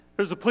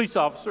There's a police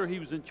officer. He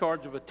was in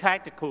charge of a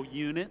tactical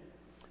unit.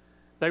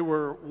 They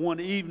were one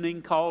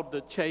evening called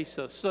to chase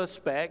a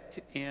suspect,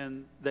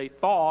 and they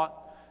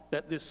thought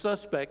that this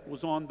suspect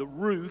was on the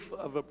roof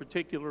of a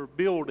particular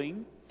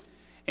building.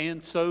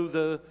 And so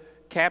the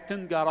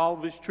captain got all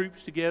of his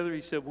troops together. He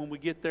said, when we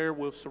get there,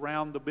 we'll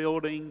surround the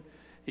building.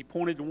 He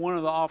pointed to one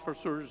of the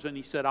officers and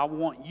he said, I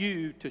want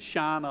you to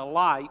shine a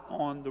light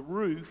on the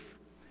roof,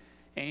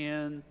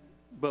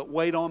 but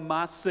wait on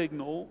my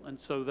signal.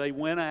 And so they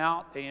went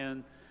out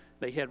and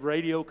they had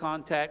radio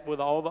contact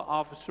with all the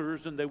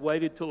officers, and they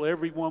waited till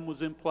everyone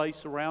was in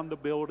place around the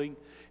building.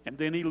 And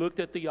then he looked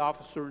at the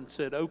officer and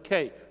said,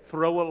 okay,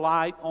 throw a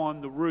light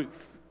on the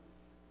roof.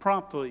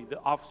 Promptly,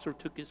 the officer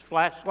took his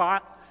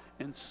flashlight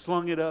and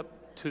slung it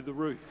up to the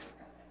roof.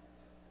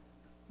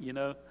 You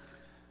know,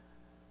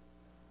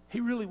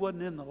 he really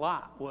wasn't in the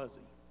light, was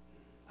he?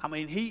 I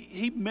mean,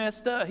 he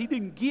messed up. He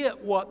didn't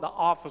get what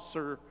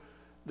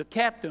the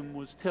captain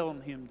was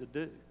telling him to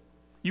do.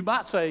 You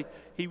might say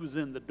he was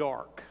in the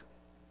dark.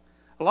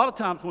 A lot of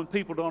times when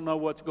people don't know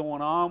what's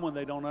going on, when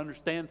they don't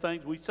understand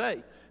things, we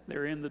say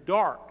they're in the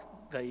dark.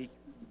 They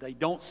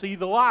don't see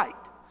the light.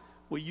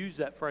 We use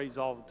that phrase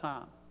all the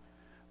time.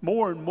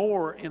 More and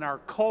more in our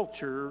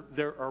culture,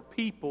 there are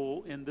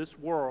people in this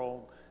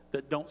world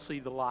that don't see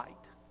the light.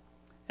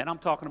 And I'm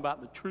talking about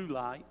the true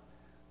light,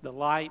 the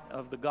light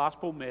of the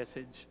gospel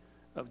message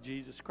of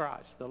Jesus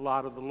Christ, the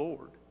light of the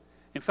Lord.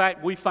 In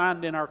fact, we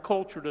find in our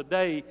culture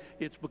today,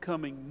 it's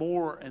becoming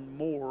more and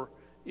more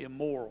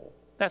immoral.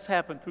 That's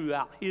happened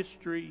throughout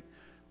history.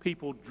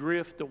 People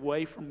drift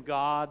away from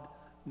God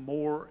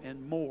more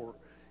and more.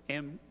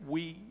 And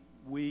we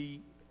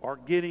are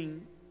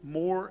getting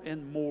more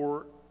and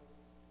more,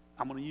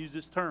 I'm going to use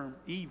this term,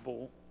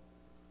 evil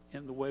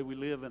in the way we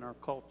live in our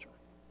culture.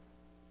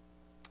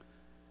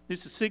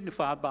 This is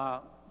signified by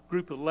a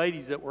group of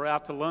ladies that were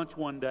out to lunch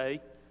one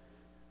day.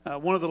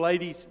 One of the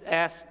ladies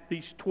asked,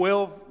 these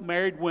 12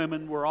 married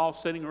women were all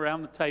sitting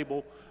around the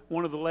table.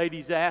 One of the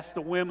ladies asked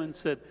the women,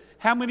 said,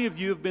 how many of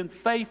you have been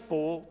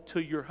faithful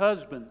to your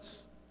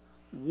husbands?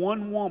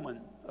 One woman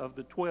of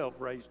the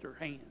 12 raised her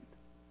hand.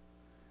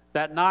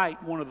 That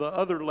night, one of the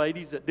other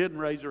ladies that didn't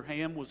raise her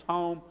hand was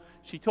home.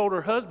 She told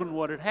her husband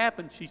what had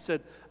happened. She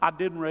said, I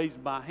didn't raise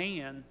my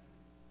hand.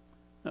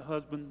 The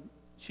husband,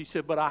 she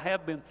said, but I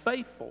have been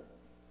faithful.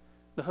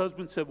 The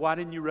husband said, why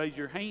didn't you raise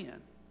your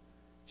hand?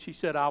 She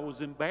said, I was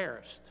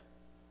embarrassed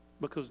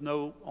because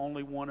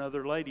only one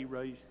other lady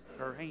raised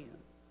her hand.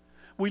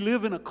 We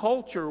live in a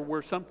culture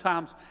where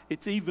sometimes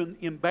it's even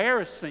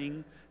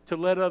embarrassing to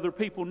let other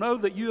people know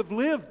that you have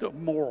lived a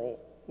moral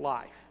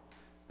life,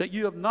 that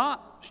you have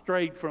not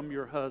strayed from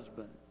your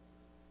husband.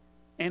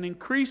 And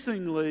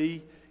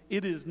increasingly,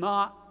 it is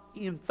not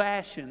in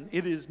fashion,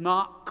 it is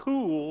not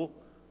cool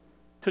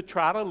to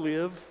try to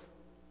live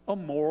a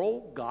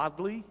moral,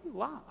 godly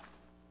life.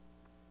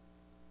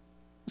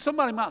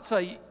 Somebody might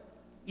say,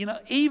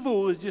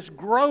 evil is just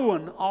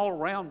growing all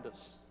around us.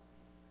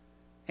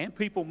 And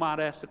people might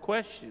ask the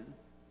question,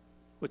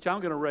 which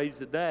I'm going to raise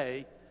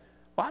today,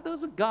 why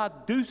doesn't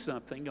God do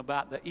something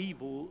about the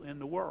evil in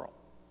the world?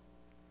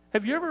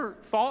 Have you ever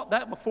thought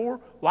that before?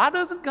 Why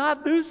doesn't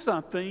God do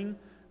something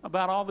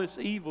about all this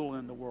evil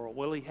in the world?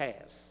 Well, He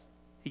has.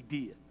 He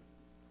did.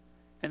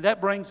 And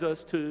that brings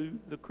us to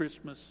the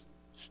Christmas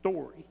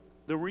story.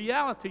 The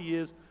reality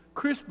is,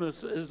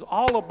 Christmas is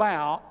all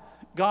about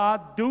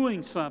God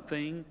doing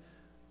something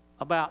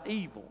about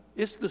evil.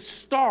 It's the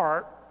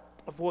start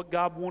of what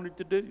God wanted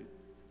to do.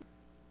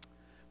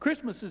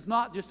 Christmas is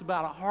not just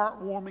about a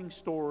heartwarming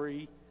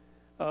story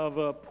of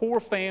a poor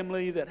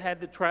family that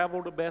had to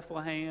travel to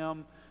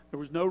Bethlehem. There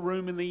was no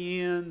room in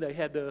the inn. They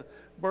had to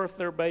birth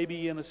their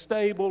baby in a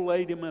stable,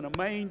 laid him in a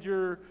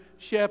manger.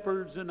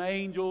 Shepherds and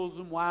angels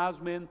and wise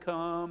men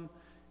come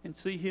and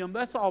see him.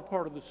 That's all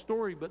part of the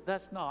story, but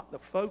that's not the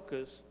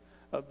focus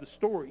of the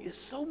story. It's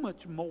so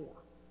much more.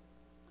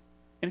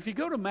 And if you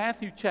go to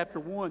Matthew chapter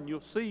 1, you'll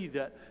see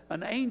that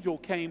an angel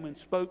came and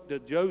spoke to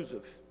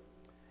Joseph.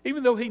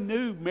 Even though he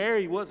knew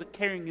Mary wasn't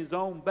carrying his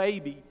own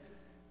baby,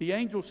 the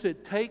angel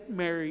said, take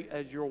Mary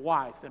as your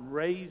wife and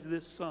raise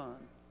this son.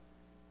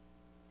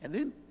 And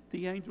then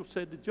the angel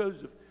said to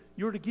Joseph,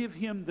 you're to give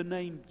him the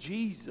name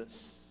Jesus,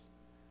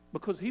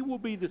 because he will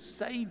be the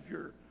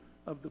Savior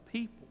of the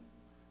people.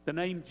 The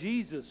name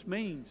Jesus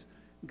means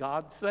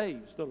God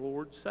saves, the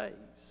Lord saves.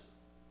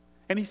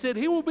 And he said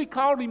he will be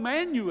called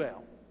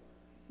Emmanuel,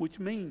 which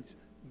means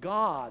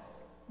God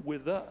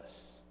with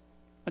us.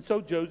 And so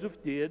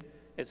Joseph did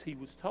as he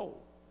was told.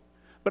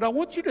 But I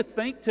want you to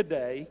think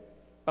today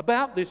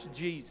about this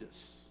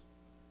Jesus,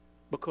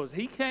 because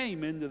he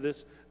came into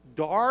this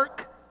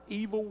dark,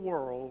 evil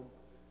world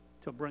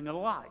to bring a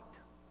light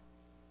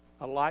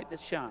that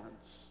shines.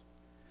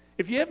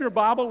 If you have your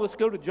Bible, let's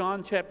go to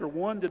John chapter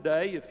 1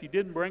 today. If you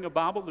didn't bring a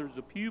Bible, there's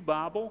a pew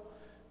Bible,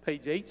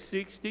 page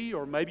 860,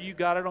 or maybe you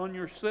got it on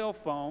your cell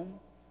phone.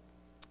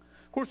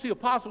 Of course, the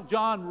Apostle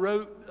John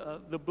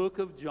wrote the book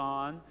of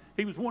John.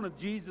 He was one of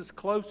Jesus'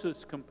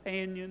 closest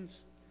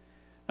companions.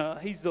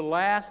 He's the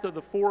last of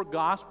the four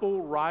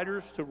gospel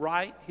writers to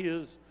write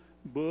his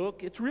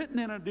book. It's written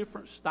in a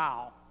different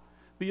style.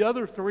 The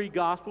other three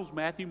Gospels,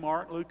 Matthew,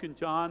 Mark, Luke, and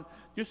John,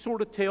 just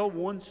sort of tell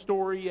one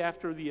story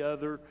after the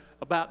other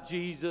about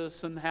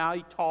Jesus and how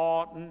he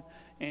taught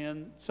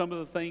and some of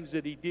the things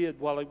that he did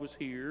while he was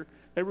here.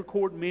 They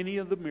record many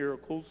of the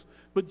miracles.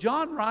 But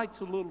John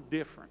writes a little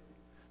different.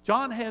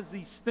 John has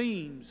these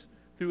themes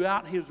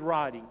throughout his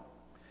writing.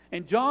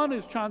 And John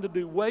is trying to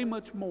do way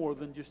much more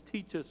than just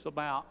teach us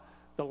about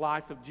the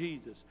life of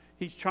Jesus.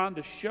 He's trying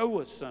to show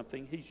us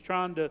something. He's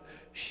trying to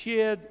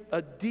shed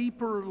a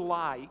deeper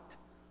light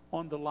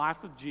on the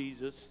life of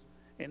Jesus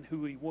and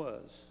who he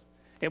was.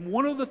 And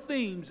one of the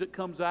themes that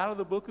comes out of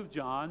the book of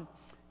John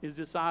is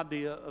this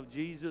idea of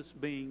Jesus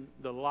being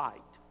the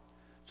light.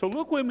 So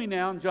look with me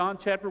now in John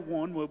chapter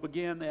 1. We'll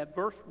begin at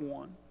verse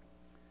 1.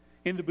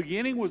 In the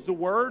beginning was the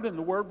Word, and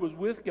the Word was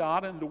with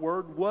God, and the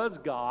Word was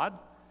God.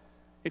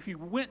 If you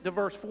went to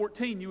verse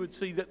 14, you would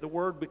see that the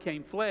Word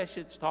became flesh.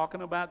 It's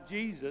talking about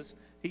Jesus.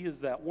 He is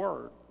that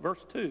Word.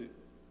 Verse 2.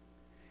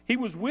 He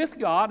was with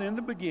God in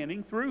the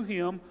beginning. Through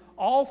him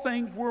all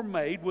things were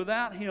made.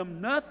 Without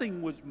him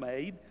nothing was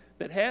made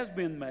that has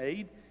been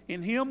made.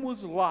 In him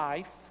was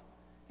life,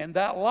 and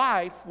that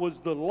life was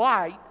the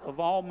light of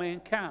all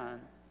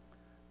mankind.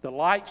 The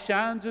light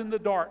shines in the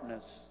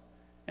darkness,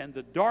 and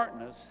the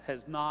darkness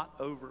has not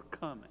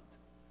overcome it.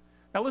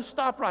 Now let's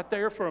stop right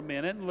there for a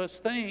minute and let's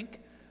think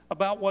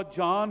about what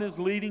John is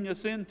leading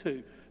us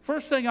into.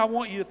 First thing I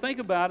want you to think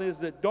about is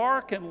that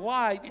dark and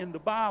light in the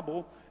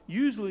Bible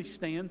usually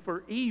stand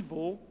for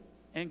evil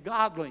and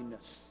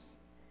godliness.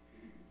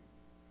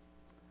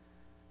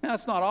 Now,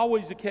 it's not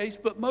always the case,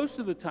 but most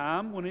of the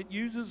time when it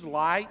uses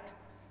light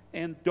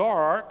and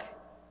dark,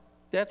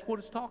 that's what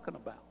it's talking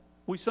about.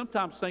 We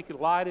sometimes think of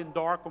light and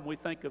dark when we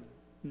think of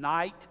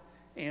night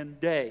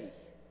and day.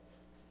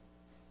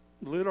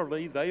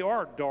 Literally, they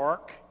are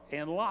dark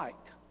and light.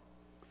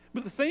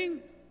 But the thing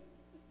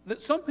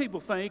that some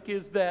people think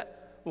is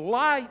that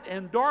light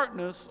and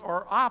darkness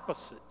are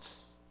opposites.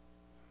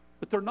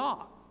 But they're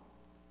not.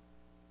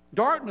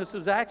 Darkness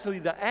is actually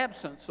the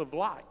absence of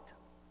light.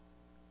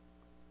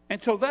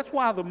 And so that's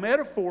why the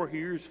metaphor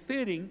here is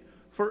fitting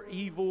for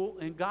evil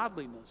and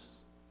godliness.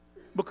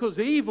 Because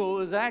evil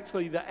is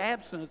actually the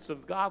absence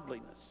of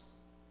godliness.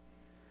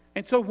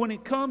 And so when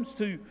it comes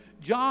to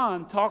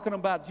John talking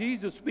about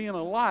Jesus being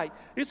a light,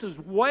 this is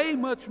way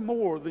much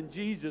more than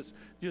Jesus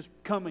just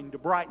coming to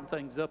brighten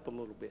things up a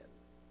little bit.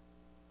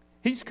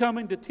 He's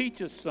coming to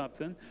teach us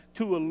something,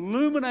 to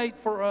illuminate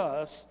for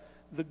us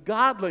the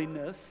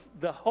godliness,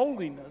 the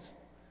holiness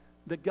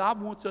that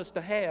God wants us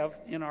to have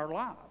in our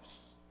lives.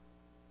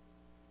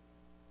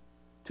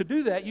 To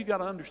do that, you've got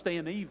to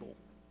understand evil.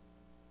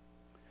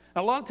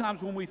 Now, a lot of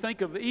times when we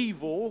think of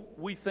evil,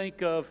 we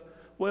think of,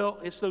 well,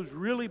 it's those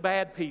really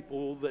bad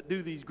people that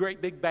do these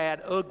great big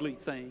bad ugly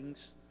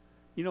things,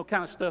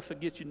 kind of stuff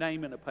that gets your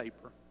name in a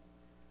paper.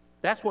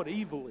 That's what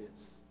evil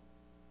is.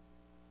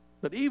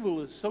 But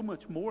evil is so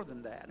much more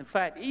than that. In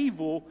fact,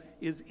 evil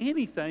is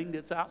anything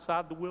that's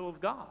outside the will of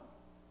God.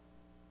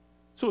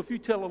 So if you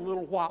tell a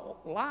little white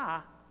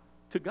lie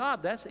to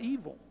God, that's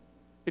evil.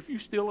 If you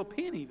steal a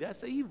penny,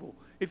 that's evil.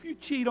 If you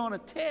cheat on a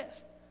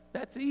test,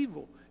 that's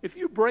evil. If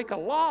you break a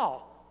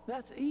law,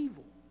 that's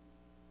evil.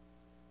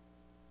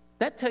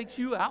 That takes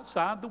you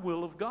outside the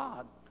will of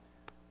God.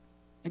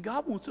 And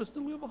God wants us to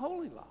live a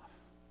holy life.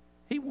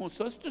 He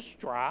wants us to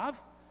strive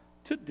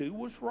to do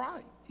what's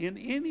right in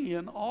any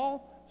and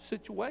all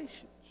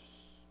situations.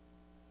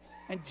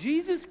 And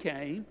Jesus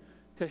came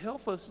to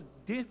help us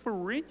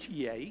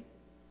differentiate,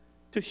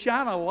 to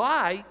shine a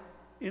light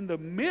in the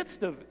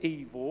midst of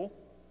evil,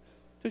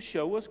 to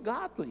show us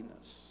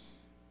godliness.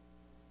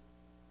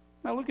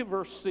 Now look at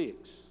verse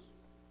 6.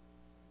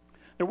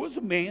 There was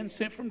a man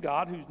sent from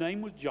God whose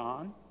name was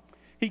John.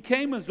 He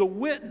came as a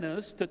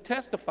witness to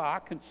testify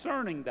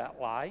concerning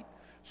that light,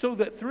 so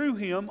that through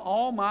him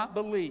all might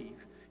believe.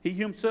 He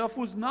himself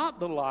was not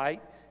the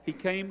light. He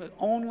came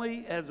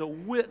only as a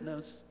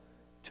witness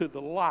to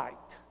the light.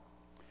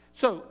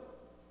 So,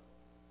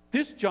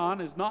 this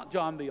John is not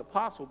John the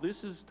Apostle.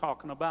 This is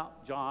talking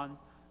about John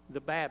the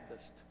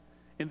Baptist.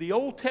 In the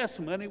Old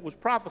Testament, it was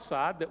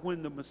prophesied that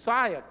when the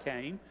Messiah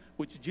came,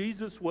 which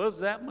Jesus was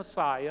that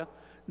Messiah,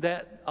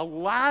 that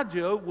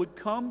Elijah would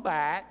come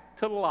back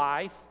to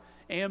life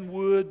and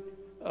would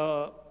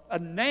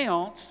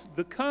announce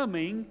the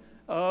coming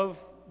of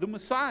the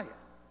Messiah.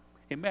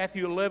 In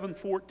Matthew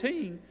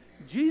 11:14,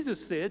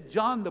 Jesus said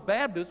John the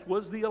Baptist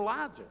was the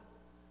Elijah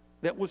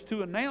that was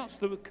to announce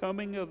the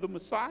coming of the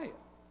Messiah.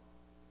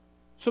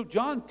 So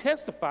John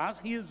testifies,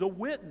 he is a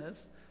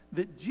witness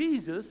that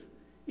Jesus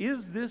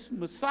is this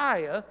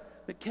Messiah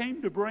that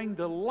came to bring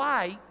the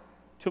light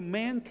to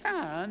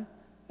mankind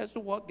as to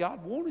what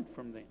God wanted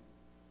from them.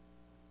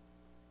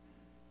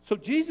 So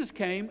Jesus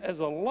came as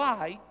a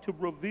light to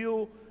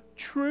reveal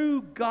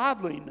true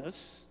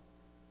godliness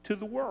to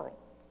the world.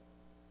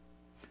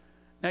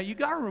 Now you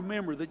got to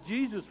remember that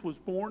Jesus was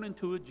born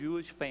into a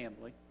Jewish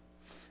family,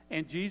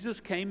 and Jesus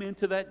came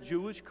into that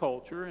Jewish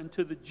culture, and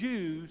to the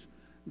Jews,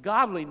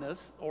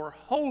 godliness or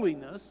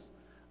holiness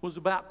was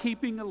about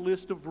keeping a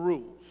list of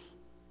rules.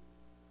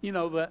 You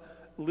know, that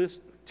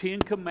list, 10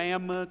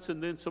 Commandments,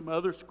 and then some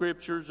other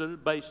scriptures that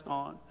it's based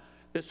on.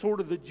 That sort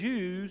of the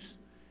Jews,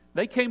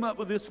 they came up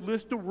with this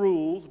list of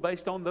rules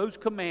based on those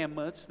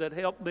commandments that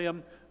helped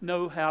them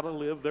know how to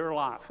live their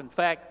life. In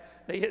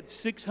fact, they had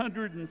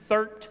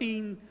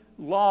 613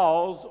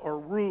 laws or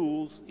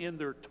rules in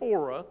their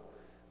Torah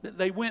that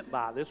they went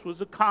by. This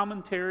was a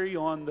commentary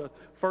on the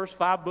first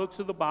 5 books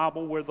of the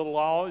Bible where the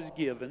law is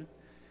given.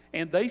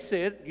 And they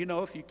said, you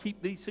know, if you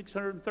keep these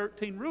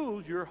 613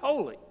 rules, you're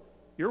holy.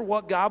 You're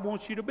what God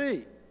wants you to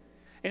be.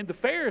 And the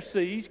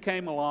Pharisees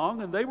came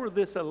along, and they were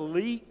this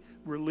elite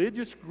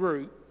religious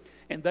group,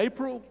 and they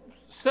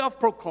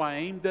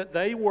self-proclaimed that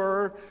they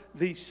were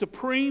the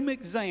supreme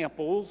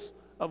examples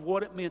of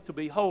what it meant to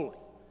be holy.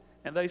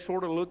 And they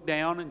sort of looked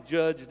down and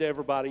judged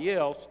everybody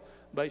else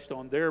based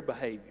on their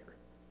behavior.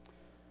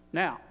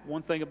 Now,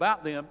 one thing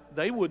about them,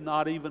 they would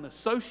not even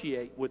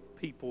associate with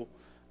people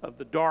of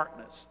the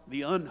darkness,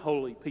 the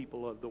unholy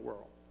people of the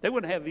world. They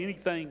wouldn't have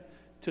anything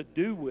to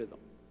do with them.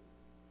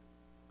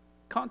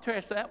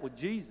 Contrast that with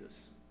Jesus.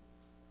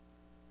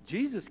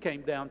 Jesus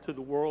came down to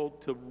the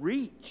world to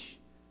reach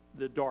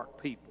the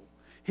dark people.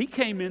 He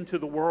came into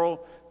the world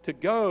to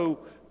go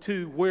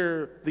to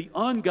where the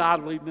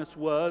ungodliness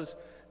was.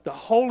 The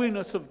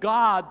holiness of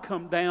God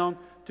come down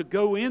to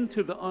go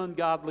into the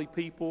ungodly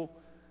people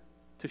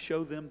to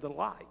show them the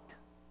light,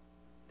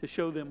 to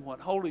show them what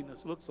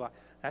holiness looks like.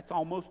 That's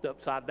almost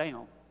upside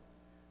down.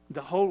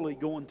 The holy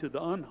going to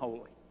the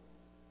unholy.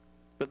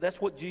 But that's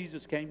what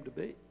Jesus came to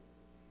be.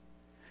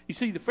 You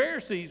see, the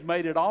Pharisees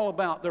made it all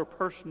about their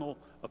personal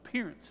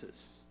appearances,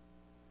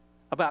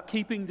 about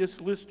keeping this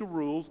list of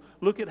rules.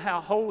 Look at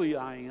how holy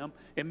I am.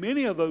 And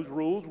many of those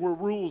rules were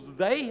rules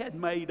they had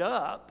made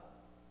up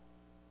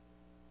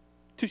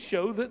to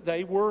show that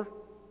they were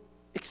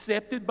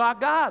accepted by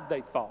God,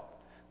 they thought.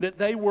 That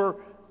they were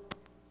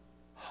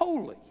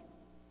holy.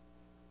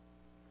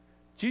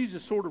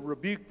 Jesus sort of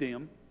rebuked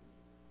them,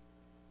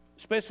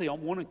 especially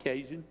on one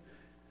occasion.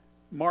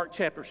 Mark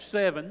chapter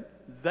 7,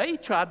 they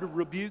tried to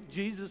rebuke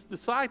Jesus'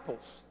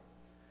 disciples.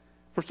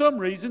 For some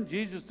reason,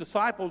 Jesus'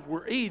 disciples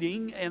were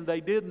eating and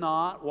they did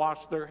not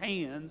wash their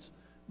hands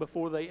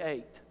before they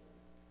ate.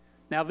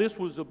 Now, this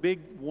was a big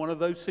one of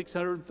those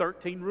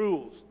 613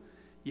 rules.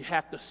 You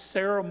have to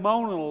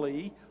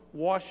ceremonially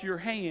wash your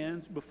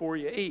hands before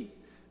you eat.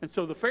 And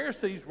so the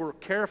Pharisees were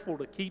careful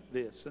to keep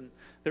this. And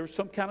there was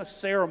some kind of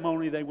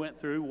ceremony they went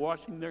through,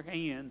 washing their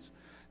hands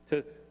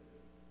to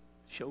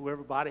show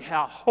everybody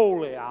how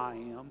holy I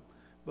am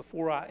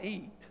before I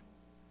eat.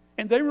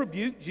 And they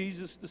rebuked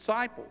Jesus'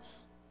 disciples.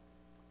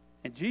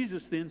 And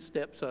Jesus then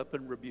steps up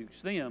and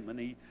rebukes them. And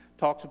he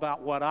talks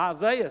about what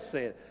Isaiah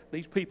said.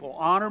 These people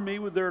honor me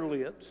with their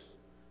lips,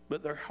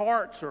 but their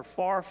hearts are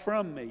far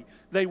from me.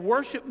 They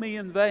worship me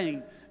in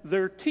vain.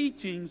 Their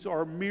teachings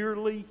are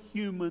merely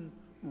human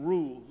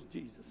rules,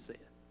 Jesus said.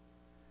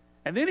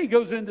 And then he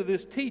goes into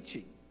this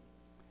teaching.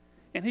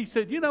 And he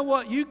said, you know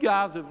what? You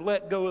guys have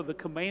let go of the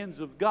commands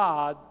of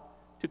God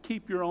to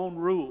keep your own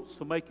rules,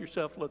 to make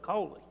yourself look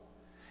holy.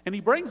 And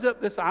he brings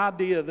up this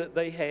idea that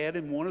they had,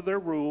 and one of their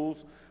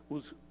rules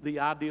was the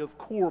idea of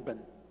Corban.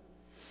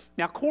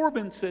 Now,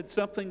 Corban said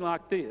something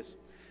like this.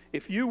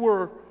 If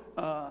you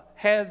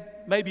had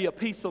maybe a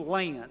piece of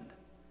land,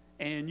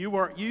 and you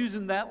weren't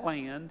using that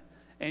land,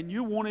 and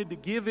you wanted to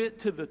give it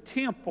to the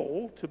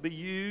temple to be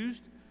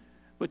used,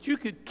 but you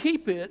could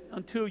keep it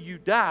until you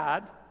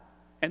died,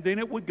 and then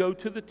it would go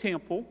to the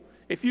temple.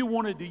 If you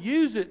wanted to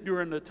use it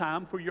during the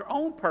time for your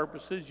own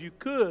purposes, you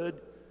could,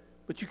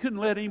 but you couldn't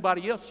let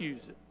anybody else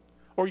use it.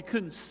 Or you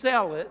couldn't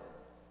sell it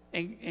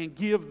and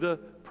give the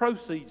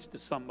proceeds to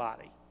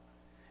somebody.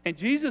 And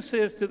Jesus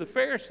says to the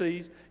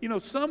Pharisees, you know,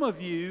 some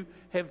of you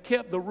have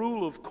kept the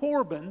rule of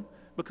Corban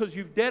because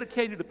you've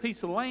dedicated a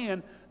piece of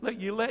land that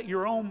you let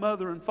your own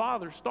mother and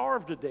father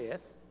starve to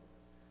death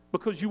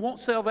because you won't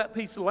sell that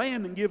piece of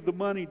land and give the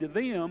money to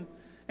them.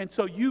 And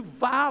so you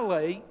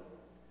violate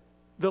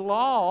the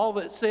law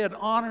that said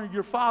honor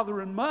your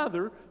father and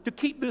mother to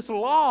keep this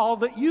law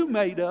that you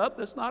made up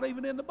that's not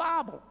even in the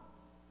Bible.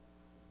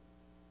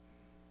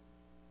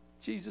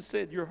 Jesus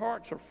said, your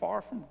hearts are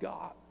far from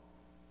God.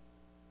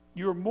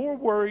 You're more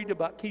worried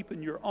about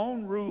keeping your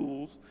own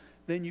rules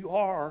than you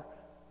are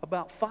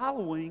about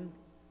following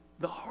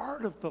the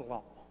heart of the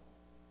law.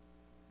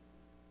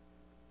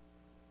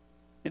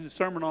 In the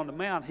Sermon on the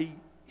Mount, he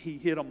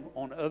hit them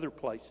on other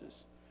places.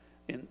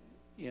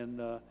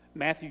 In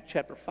Matthew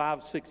chapter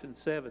 5, 6, and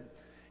 7,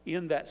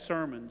 in that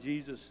sermon,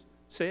 Jesus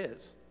says,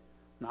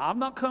 now I've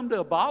not come to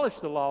abolish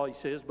the law, he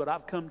says, but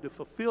I've come to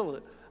fulfill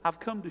it. I've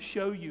come to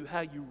show you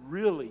how you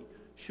really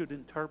should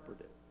interpret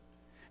it.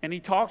 And he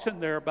talks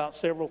in there about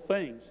several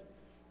things.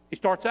 He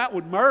starts out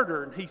with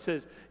murder, and he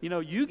says, you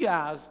know, you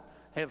guys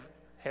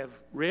have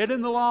read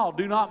in the law,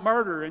 do not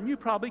murder, and you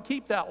probably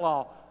keep that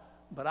law.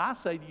 But I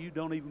say to you,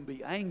 don't even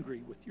be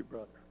angry with your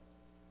brother.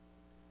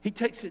 He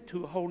takes it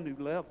to a whole new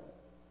level.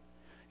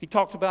 He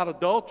talks about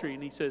adultery,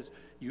 and he says,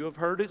 you have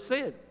heard it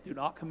said, do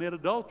not commit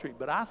adultery.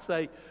 But I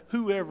say,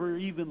 whoever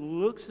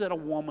even looks at a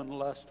woman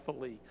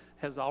lustfully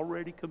has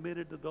already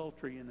committed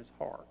adultery in his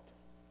heart.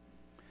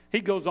 He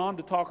goes on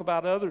to talk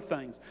about other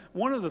things.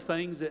 One of the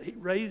things that he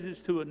raises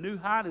to a new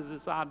height is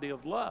this idea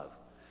of love.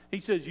 He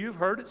says, you've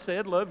heard it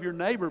said, love your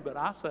neighbor, but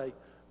I say,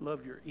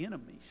 love your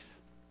enemies.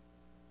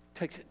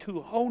 Takes it to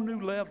a whole new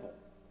level.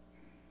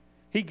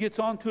 He gets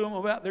on to them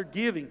about their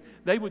giving.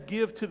 They would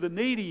give to the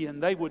needy,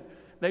 and they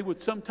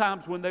would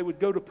sometimes, when they would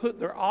go to put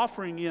their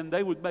offering in,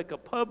 they would make a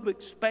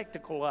public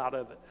spectacle out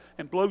of it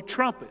and blow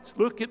trumpets.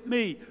 Look at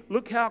me.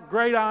 Look how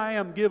great I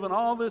am giving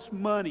all this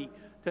money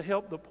to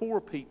help the poor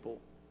people.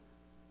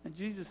 And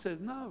Jesus says,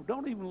 no,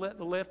 don't even let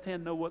the left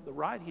hand know what the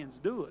right hand's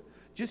doing.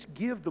 Just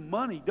give the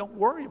money. Don't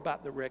worry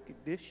about the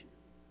recognition.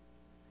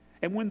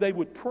 And when they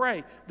would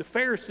pray, the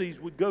Pharisees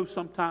would go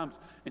sometimes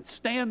and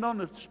stand on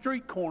the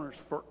street corners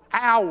for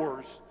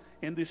hours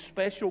in this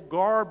special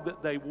garb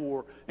that they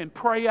wore and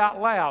pray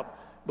out loud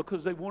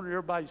because they wanted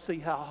everybody to see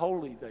how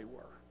holy they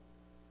were.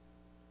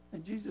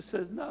 And Jesus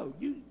says, no,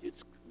 you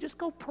just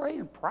go pray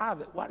in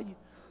private.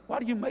 Why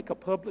do you make a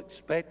public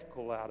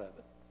spectacle out of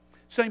it?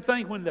 Same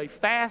thing when they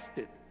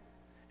fasted.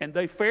 And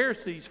the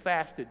Pharisees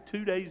fasted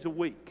 2 days a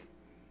week.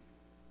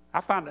 I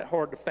find it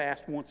hard to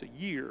fast once a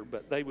year,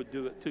 but they would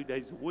do it 2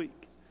 days a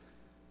week.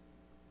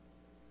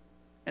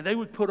 And they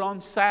would put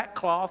on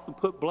sackcloth and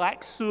put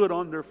black soot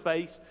on their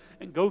face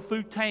and go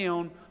through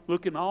town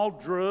looking all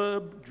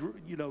dread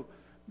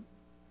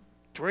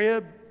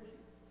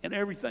and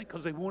everything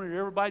because they wanted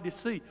everybody to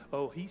see,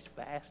 oh, he's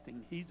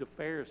fasting. He's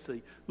a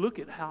Pharisee. Look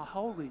at how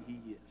holy he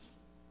is.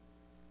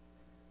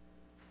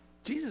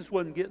 Jesus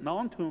wasn't getting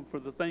on to them for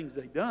the things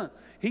they done.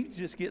 He was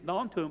just getting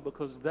on to them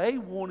because they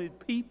wanted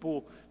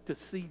people to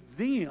see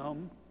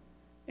them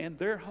and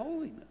their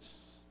holiness.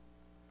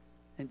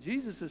 And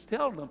Jesus is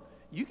telling them,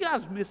 you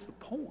guys missed the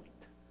point.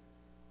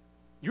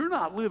 You're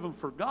not living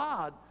for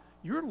God.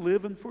 You're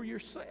living for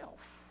yourself.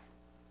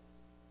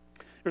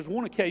 There's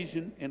one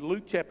occasion in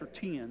Luke chapter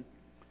 10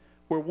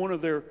 where one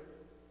of their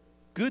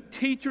good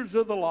teachers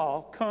of the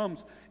law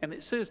comes, and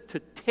it says to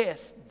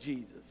test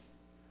Jesus.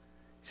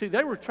 See,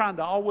 they were trying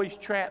to always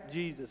trap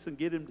Jesus and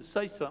get him to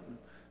say something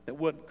that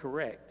wasn't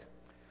correct.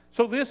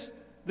 So this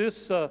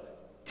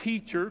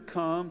teacher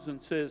comes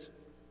and says,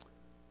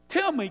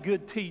 tell me,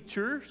 good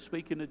teacher,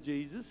 speaking of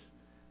Jesus,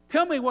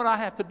 tell me what I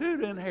have to do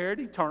to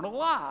inherit eternal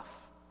life.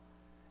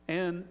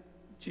 And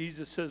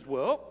Jesus says,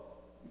 well,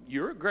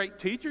 you're a great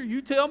teacher.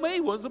 You tell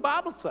me, what does the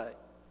Bible say?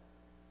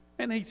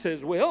 And he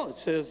says, well, it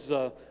says,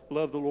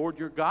 love the Lord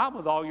your God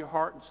with all your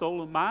heart and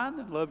soul and mind,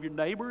 and love your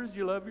neighbor as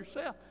you love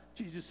yourself.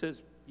 Jesus says,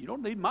 you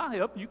don't need my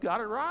help. You got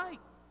it right.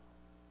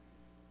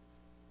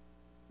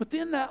 But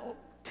then that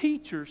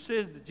teacher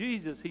says to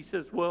Jesus, he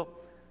says, well,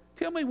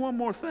 tell me one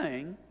more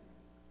thing.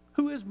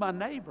 Who is my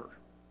neighbor?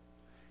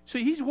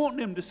 See, he's wanting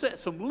him to set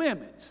some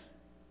limits.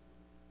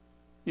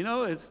 You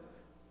know, as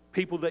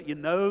people that you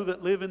know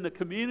that live in the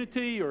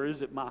community, or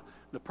is it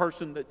the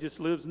person that just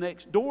lives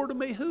next door to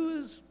me?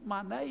 Who is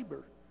my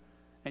neighbor?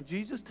 And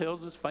Jesus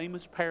tells this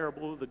famous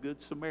parable of the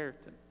Good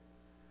Samaritan,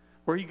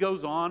 where he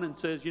goes on and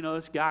says, you know,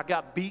 this guy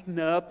got beaten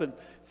up and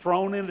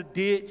thrown in a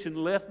ditch and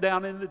left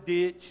down in the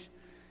ditch.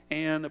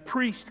 And a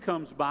priest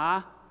comes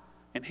by,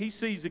 and he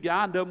sees the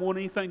guy and doesn't want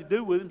anything to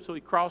do with him, so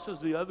he crosses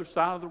the other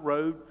side of the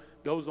road,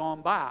 goes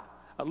on by.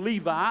 A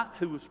Levite,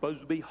 who was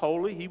supposed to be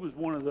holy, he was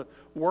one of the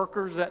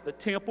workers at the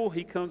temple.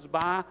 He comes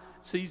by,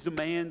 sees the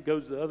man,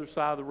 goes to the other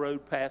side of the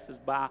road, passes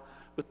by.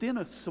 But then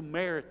a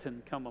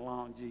Samaritan come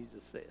along,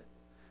 Jesus said.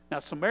 Now,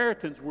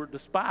 Samaritans were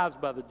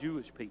despised by the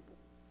Jewish people.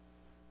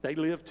 They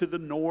lived to the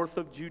north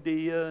of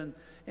Judea,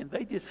 and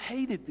they just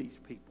hated these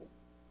people.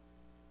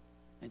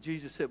 And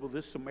Jesus said, well,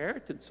 this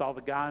Samaritan saw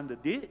the guy in the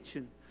ditch,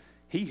 and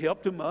he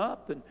helped him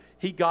up, and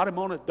he got him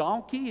on a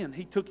donkey, and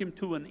he took him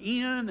to an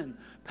inn and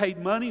paid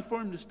money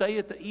for him to stay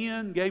at the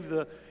inn, gave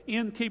the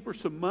innkeeper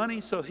some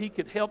money so he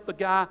could help the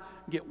guy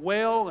get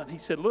well. And he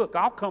said, look,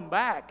 I'll come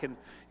back, and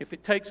if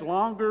it takes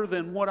longer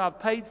than what I've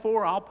paid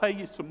for, I'll pay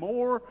you some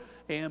more,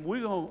 and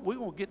we're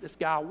gonna get this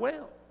guy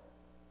well.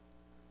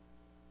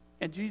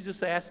 And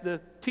Jesus asked the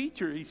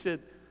teacher, he said,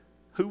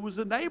 who was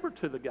the neighbor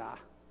to the guy?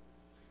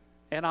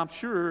 And I'm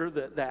sure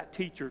that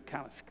teacher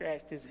kind of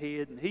scratched his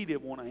head, and he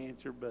didn't want to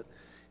answer, but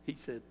he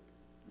said,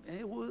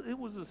 it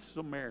was a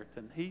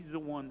Samaritan. He's the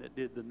one that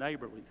did the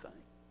neighborly thing.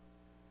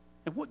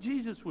 And what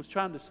Jesus was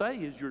trying to say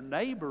is your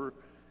neighbor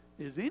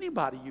is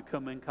anybody you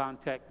come in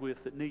contact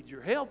with that needs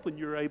your help and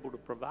you're able to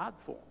provide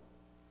for them.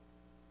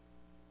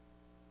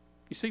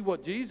 You see,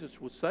 what Jesus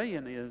was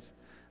saying is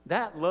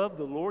that love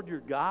the Lord your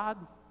God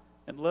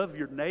and love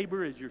your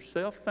neighbor as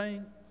yourself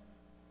thing.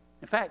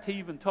 In fact, he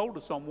even told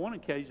us on one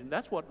occasion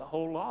that's what the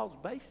whole law is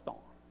based on.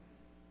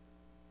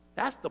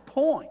 That's the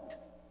point.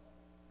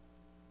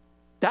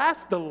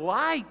 That's the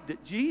light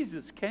that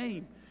Jesus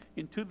came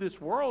into this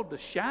world to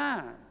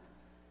shine,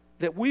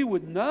 that we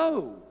would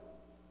know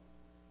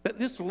that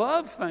this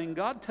love thing,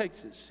 God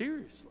takes it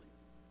seriously.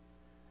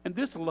 And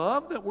this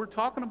love that we're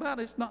talking about,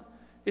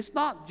 it's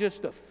not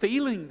just a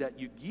feeling that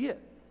you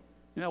get.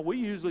 You know, we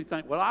usually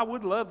think, well, I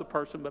would love the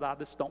person, but I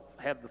just don't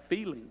have the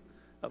feeling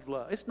of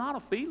love. It's not a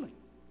feeling.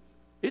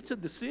 It's a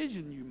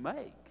decision you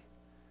make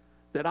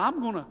that I'm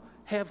going to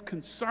have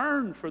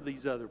concern for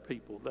these other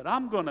people, that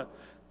I'm going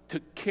to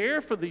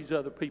care for these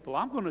other people.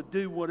 I'm going to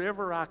do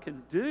whatever I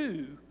can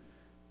do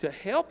to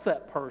help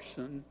that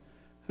person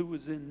who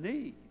is in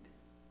need.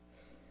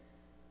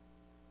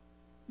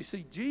 You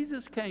see,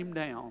 Jesus came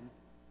down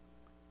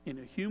in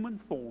a human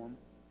form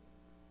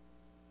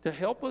to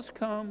help us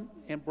come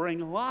and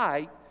bring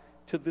light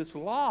to this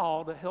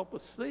law to help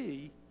us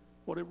see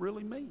what it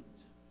really means.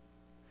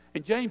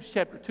 In James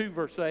chapter 2,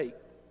 verse 8,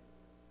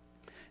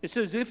 it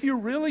says, if you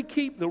really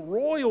keep the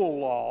royal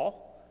law,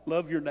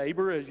 love your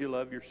neighbor as you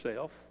love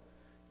yourself,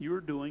 you're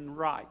doing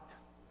right.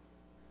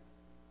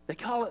 They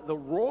call it the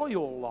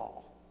royal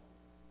law,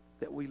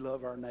 that we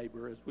love our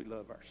neighbor as we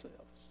love ourselves.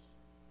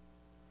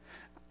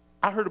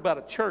 I heard about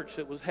a church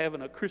that was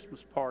having a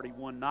Christmas party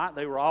one night.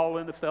 They were all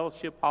in the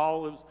fellowship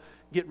hall. It was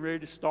getting ready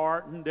to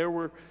start, and there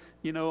were,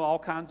 all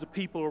kinds of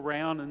people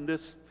around, and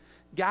this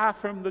guy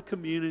from the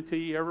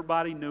community,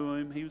 everybody knew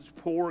him. He was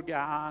a poor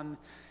guy, and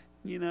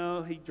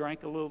he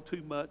drank a little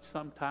too much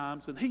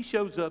sometimes, and he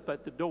shows up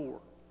at the door.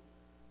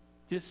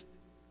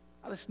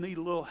 I just need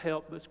a little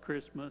help this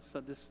Christmas. I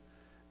just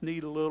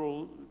need a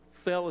little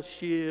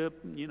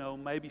fellowship,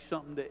 maybe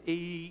something to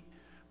eat,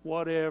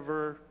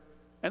 whatever.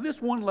 And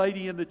this one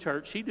lady in the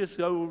church, she just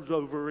goes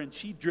over and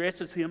she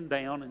dresses him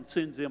down and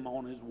sends him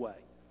on his way.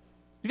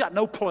 You got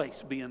no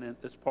place being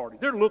at this party.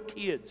 There are little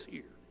kids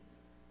here.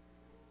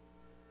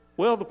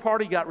 Well, the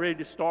party got ready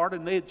to start,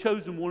 and they had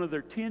chosen one of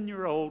their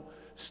 10-year-old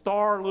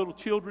star little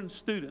children's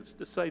students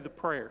to say the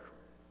prayer.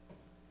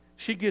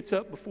 She gets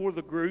up before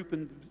the group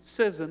and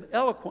says an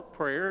eloquent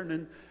prayer, and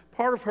in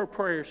part of her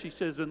prayer she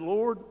says, and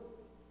Lord,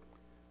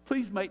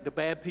 please make the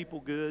bad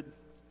people good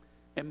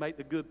and make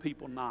the good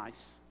people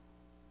nice.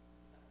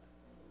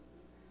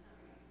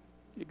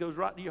 It goes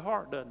right to your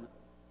heart, doesn't it?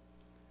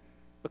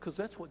 Because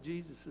that's what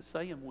Jesus is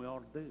saying we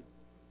ought to do.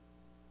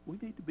 We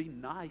need to be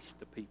nice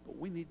to people.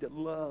 We need to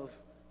love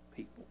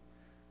people.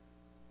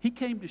 He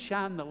came to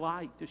shine the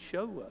light to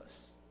show us.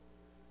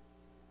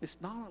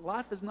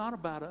 Life is not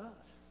about us.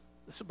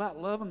 It's about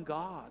loving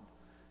God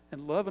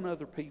and loving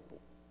other people.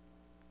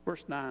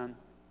 Verse 9.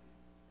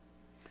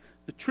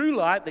 The true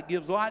light that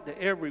gives light to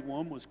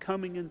everyone was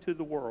coming into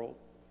the world.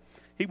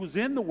 He was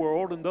in the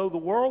world, and though the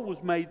world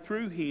was made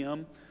through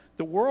him,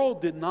 the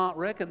world did not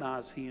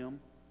recognize him.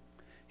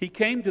 He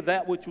came to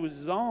that which was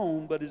his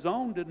own, but his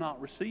own did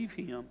not receive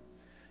him.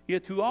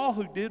 Yet to all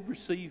who did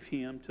receive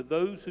him, to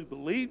those who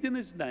believed in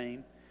his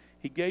name,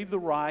 he gave the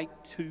right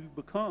to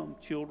become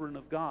children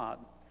of God.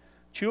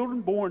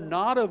 Children born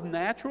not of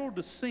natural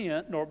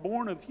descent, nor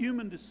born of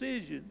human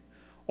decision,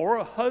 or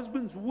a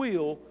husband's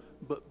will,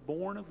 but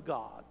born of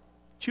God.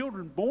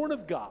 Children born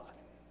of God.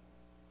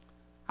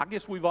 I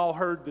guess we've all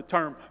heard the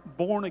term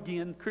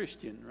born-again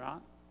Christian, right?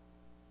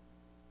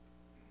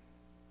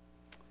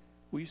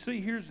 Well, you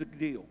see, here's the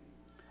deal.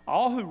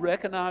 All who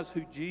recognize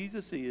who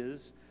Jesus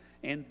is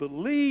and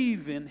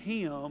believe in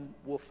him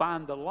will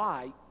find the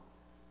light,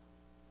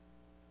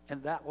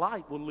 and that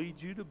light will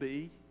lead you to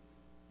be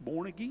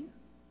born again.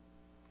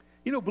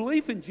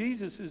 Belief in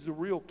Jesus is the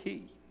real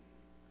key.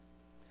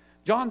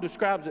 John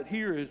describes it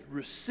here as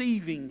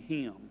receiving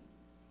him.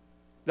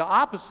 The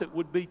opposite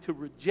would be to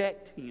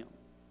reject him.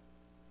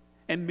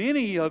 And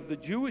many of the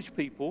Jewish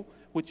people,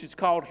 which is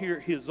called here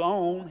his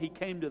own, he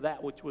came to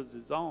that which was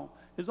his own.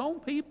 His own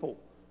people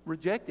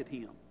rejected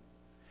him.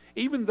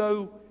 Even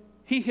though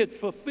he had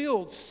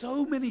fulfilled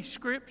so many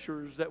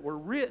scriptures that were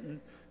written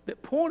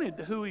that pointed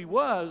to who he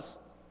was,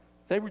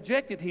 they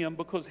rejected him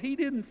because he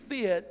didn't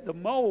fit the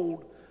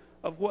mold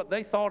of what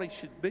they thought he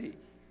should be.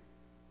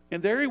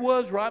 And there he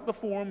was right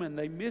before them, and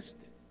they missed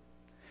it.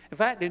 In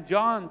fact, in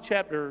John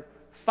chapter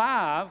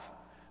 5,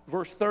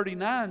 verse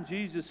 39,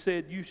 Jesus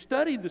said, you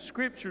study the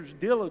scriptures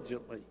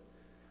diligently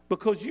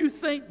because you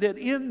think that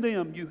in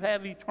them you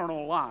have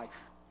eternal life.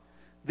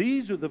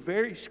 These are the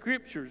very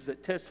scriptures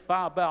that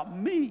testify about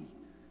me,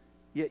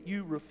 yet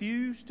you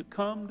refuse to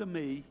come to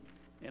me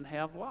and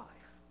have life.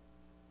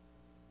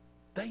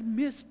 They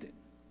missed it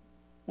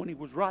when he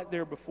was right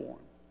there before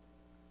them.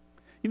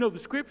 The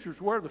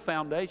scriptures were the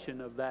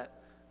foundation of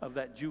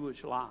that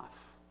Jewish life.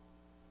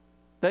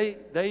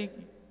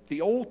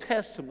 The Old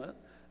Testament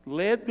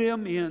led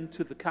them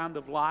into the kind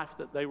of life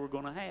that they were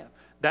going to have.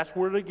 That's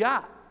where they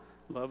got.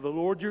 Love the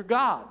Lord your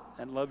God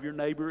and love your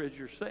neighbor as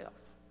yourself.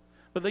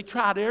 But they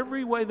tried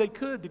every way they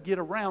could to get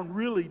around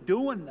really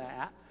doing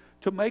that,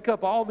 to make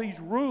up all these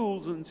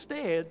rules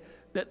instead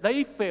that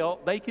they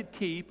felt they could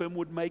keep and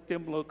would make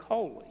them look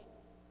holy.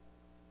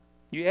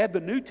 You add the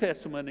New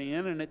Testament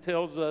in, and it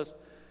tells us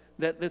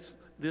that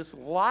this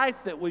life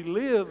that we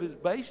live is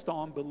based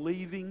on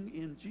believing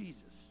in Jesus.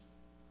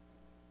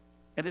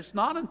 And it's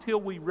not until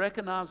we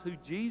recognize who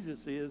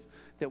Jesus is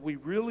that we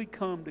really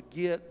come to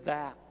get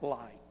that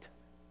light.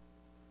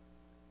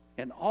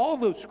 And all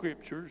those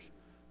scriptures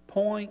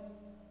point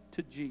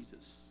to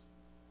Jesus.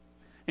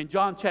 In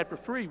John chapter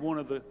 3, one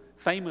of the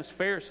famous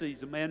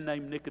Pharisees, a man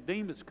named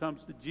Nicodemus,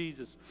 comes to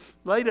Jesus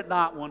late at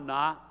night one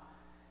night,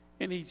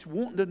 and he's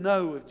wanting to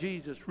know if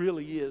Jesus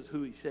really is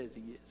who he says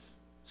he is,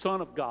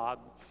 Son of God,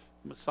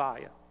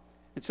 Messiah.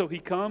 And so he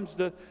comes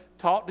to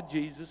talk to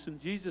Jesus, and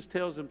Jesus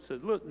tells him,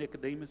 says, look,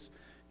 Nicodemus,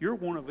 you're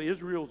one of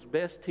Israel's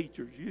best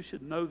teachers. You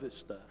should know this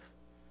stuff.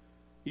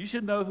 You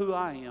should know who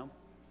I am.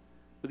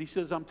 But he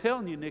says, I'm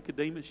telling you,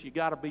 Nicodemus, you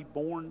got to be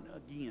born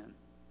again.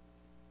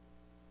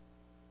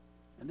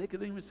 And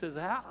Nicodemus says,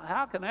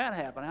 how can that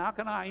happen? How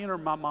can I enter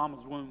my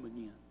mama's womb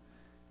again?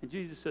 And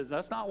Jesus says,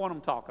 that's not what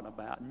I'm talking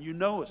about. And you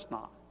know it's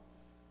not.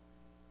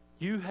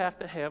 You have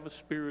to have a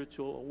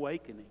spiritual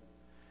awakening.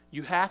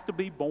 You have to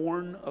be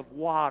born of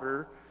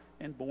water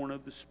and born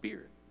of the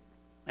Spirit.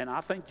 And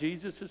I think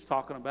Jesus is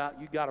talking about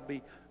you got to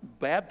be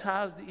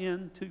baptized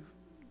into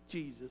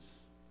Jesus.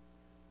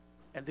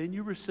 And then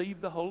you receive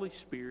the Holy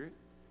Spirit,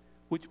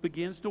 which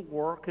begins to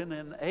work and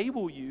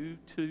enable you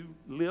to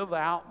live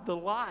out the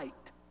light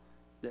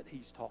that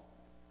he's taught.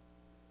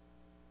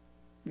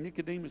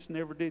 Nicodemus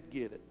never did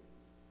get it.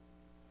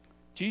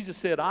 Jesus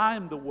said, I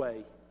am the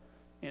way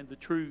and the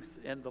truth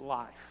and the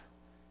life.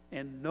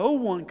 And no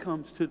one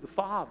comes to the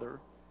Father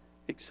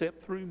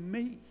except through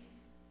me.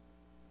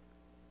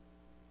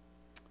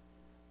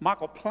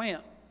 Michael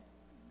Plant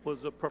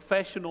was a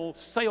professional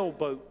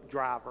sailboat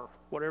driver,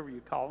 whatever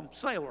you call him,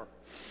 sailor.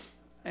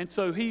 And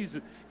so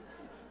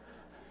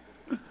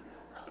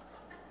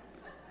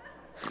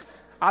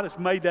I just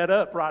made that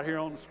up right here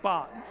on the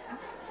spot.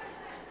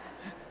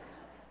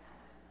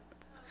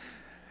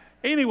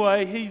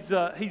 Anyway, he's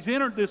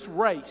entered this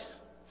race.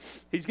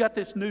 He's got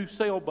this new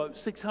sailboat,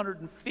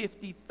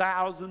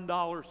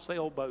 $650,000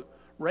 sailboat,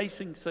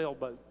 racing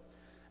sailboat.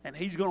 And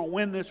he's going to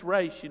win this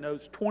race. You know,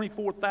 it's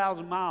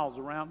 24,000 miles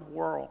around the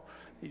world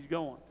he's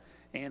going.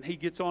 And he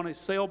gets on his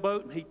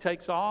sailboat and he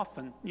takes off.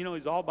 And, you know,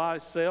 he's all by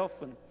himself.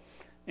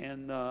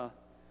 And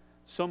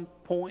some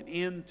point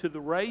into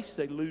the race,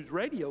 they lose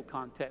radio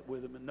contact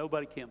with him and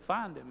nobody can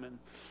find him. And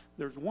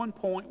there's one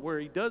point where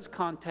he does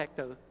contact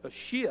a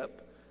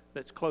ship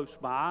that's close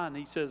by. And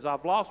he says,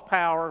 I've lost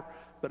power,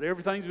 but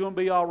everything's going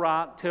to be all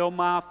right. Tell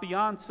my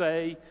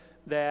fiance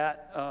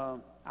that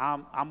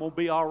I'm going to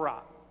be all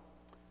right.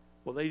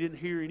 Well, they didn't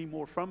hear any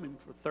more from him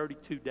for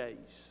 32 days.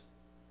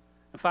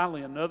 And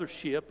finally, another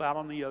ship out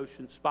on the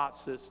ocean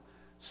spots this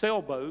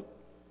sailboat.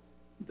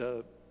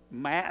 The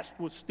mast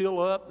was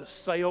still up, the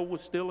sail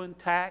was still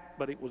intact,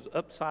 but it was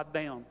upside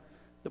down.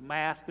 The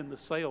mast and the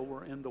sail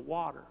were in the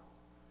water.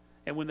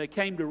 And when they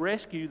came to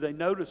rescue, they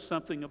noticed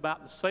something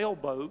about the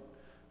sailboat.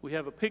 We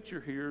have a picture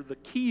here. The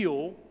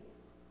keel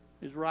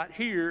is right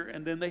here,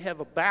 and then they have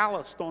a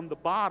ballast on the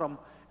bottom,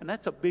 and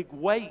that's a big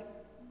weight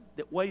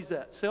that weighs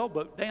that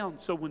sailboat down.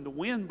 So when the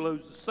wind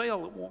blows the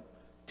sail, it won't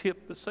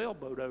tip the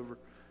sailboat over.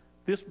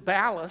 This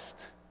ballast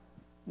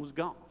was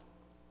gone.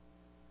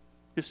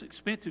 This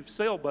expensive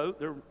sailboat,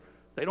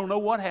 they don't know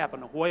what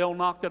happened. A whale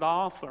knocked it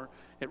off, or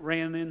it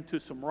ran into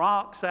some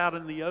rocks out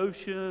in the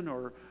ocean,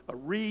 or a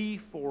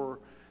reef, or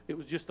it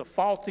was just a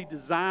faulty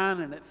design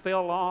and it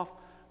fell off.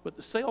 But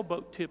the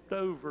sailboat tipped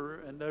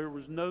over and there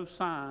was no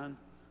sign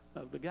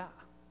of the guy.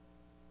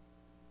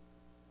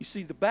 You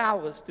see, the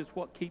ballast is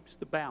what keeps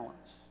the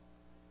balance.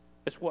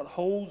 It's what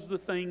holds the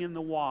thing in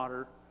the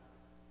water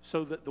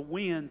so that the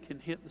wind can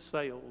hit the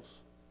sails.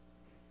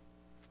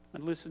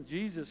 And listen,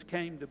 Jesus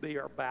came to be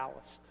our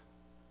ballast.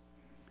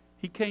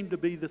 He came to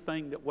be the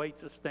thing that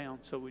weights us down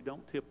so we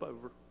don't tip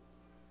over.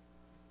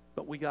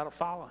 But we got to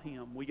follow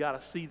him. We got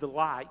to see the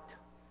light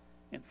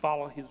and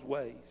follow his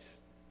ways.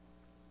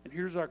 And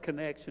here's our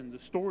connection. The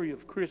story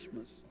of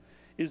Christmas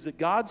is that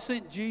God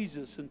sent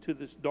Jesus into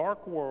this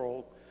dark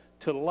world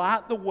to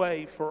light the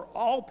way for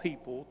all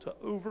people to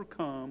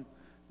overcome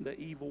the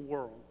evil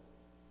world.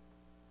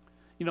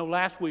 You know,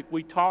 last week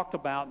we talked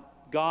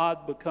about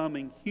God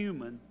becoming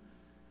human,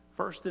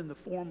 first in the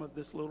form of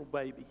this little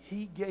baby.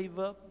 He gave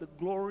up the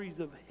glories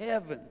of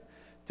heaven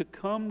to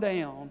come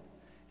down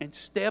and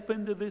step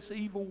into this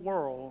evil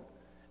world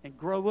and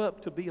grow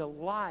up to be a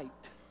light.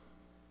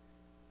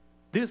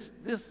 This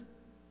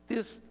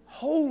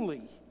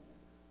holy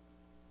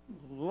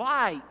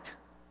light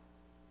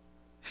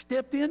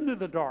stepped into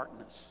the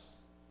darkness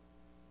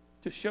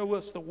to show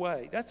us the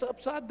way. That's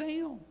upside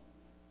down.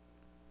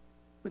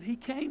 But he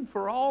came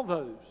for all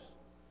those.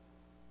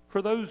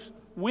 For those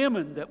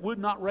women that would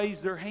not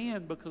raise their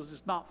hand because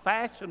it's not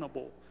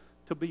fashionable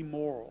to be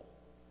moral.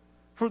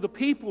 For the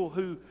people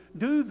who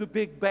do the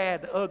big,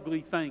 bad,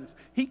 ugly things.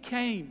 He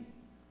came.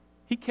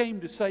 He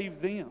came to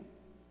save them.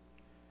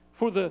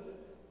 For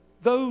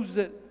those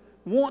that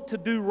want to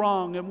do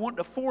wrong and want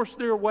to force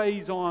their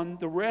ways on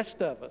the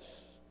rest of us.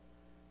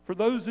 For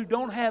those who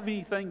don't have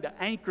anything to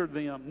anchor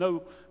them,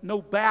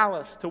 no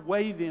ballast to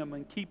weigh them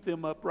and keep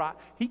them upright.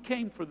 He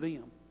came for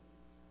them.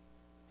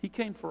 He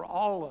came for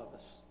all of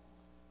us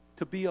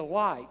to be a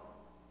light,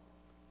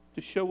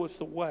 to show us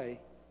the way.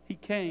 He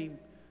came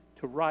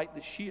to right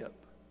the ship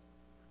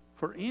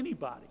for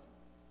anybody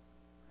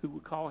who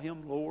would call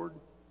him Lord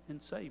and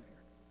Savior.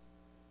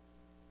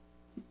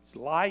 He's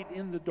light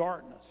in the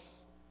darkness.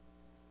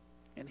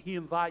 And he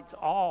invites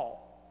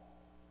all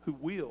who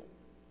will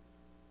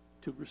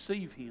to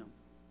receive him.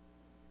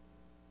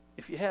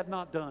 If you have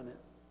not done it,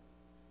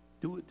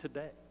 do it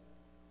today.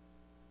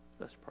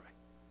 Let's pray.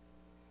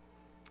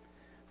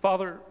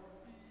 Father,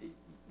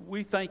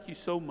 we thank you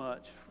so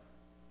much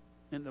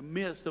in the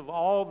midst of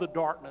all the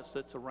darkness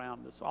that's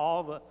around us,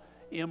 all the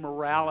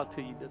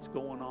immorality that's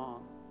going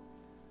on.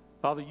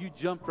 Father, you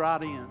jumped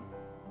right in,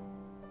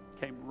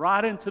 came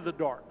right into the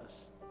darkness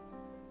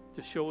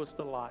to show us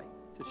the light,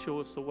 to show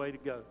us the way to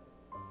go.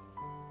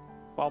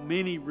 While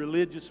many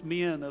religious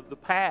men of the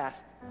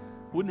past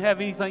wouldn't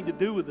have anything to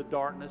do with the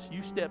darkness,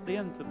 you stepped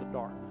into the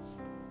darkness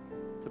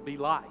to be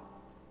light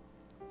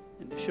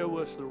and to show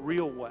us the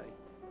real way,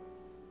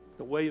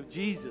 the way of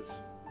Jesus,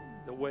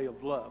 the way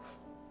of love.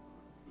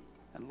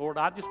 And Lord,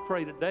 I just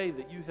pray today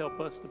that you help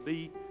us to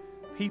be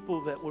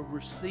people that will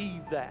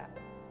receive that.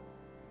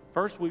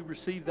 First, we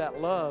receive that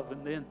love,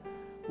 and then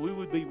we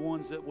would be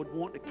ones that would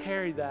want to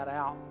carry that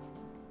out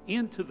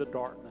into the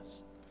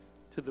darkness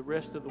to the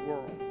rest of the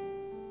world.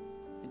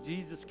 And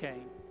Jesus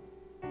came,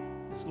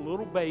 this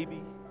little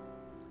baby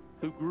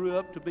who grew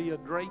up to be a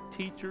great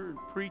teacher and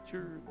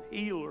preacher and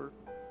healer.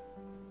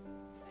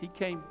 He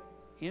came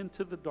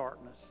into the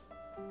darkness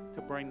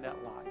to bring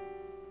that light.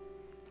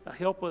 Now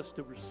help us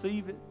to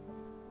receive it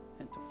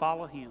and to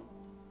follow him.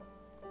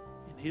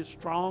 In his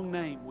strong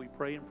name we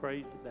pray and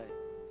praise today.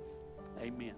 Amen.